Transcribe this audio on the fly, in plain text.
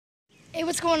Hey,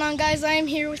 what's going on, guys? I am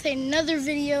here with another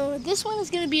video. This one is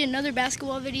going to be another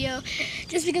basketball video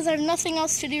just because I have nothing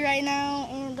else to do right now,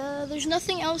 and there's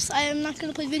nothing else. I am not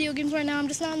going to play video games right now. I'm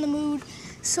just not in the mood.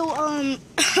 So,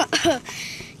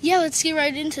 yeah, let's get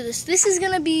right into this. This is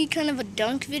going to be kind of a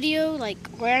dunk video, like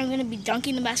where I'm going to be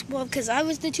dunking the basketball because I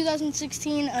was the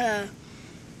 2016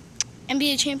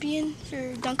 NBA champion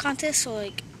for dunk contest, so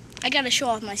like I got to show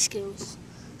off my skills.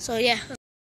 So, yeah.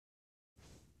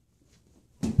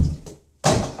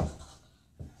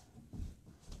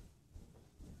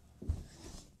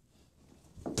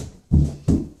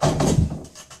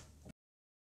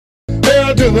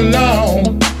 To the no,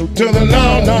 to the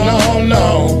no, no,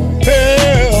 no,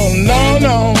 hell no,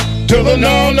 no, to the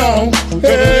no, no,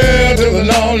 hell to the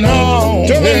no, no,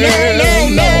 to the no, no,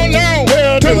 no, no,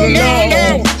 hell to the no,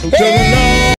 no, to the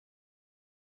no.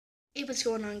 Hey, what's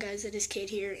going on, guys? It is Kate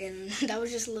here, and that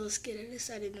was just a little skit I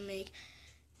decided to make.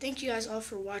 Thank you guys all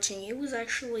for watching. It was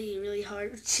actually really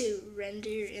hard to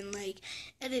render and like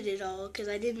edit it all because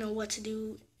I didn't know what to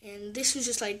do. And this was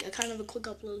just like a kind of a quick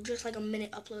upload, just like a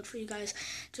minute upload for you guys,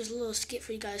 just a little skit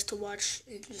for you guys to watch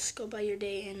and just go by your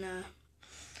day. And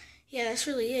yeah, that's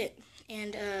really it.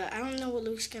 And I don't know what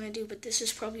Luke's gonna do, but this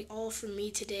is probably all for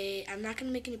me today. I'm not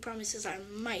gonna make any promises. I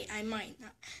might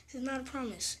not. This is not a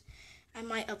promise. I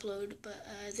might upload, but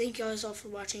thank you guys all for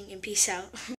watching, and peace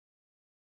out.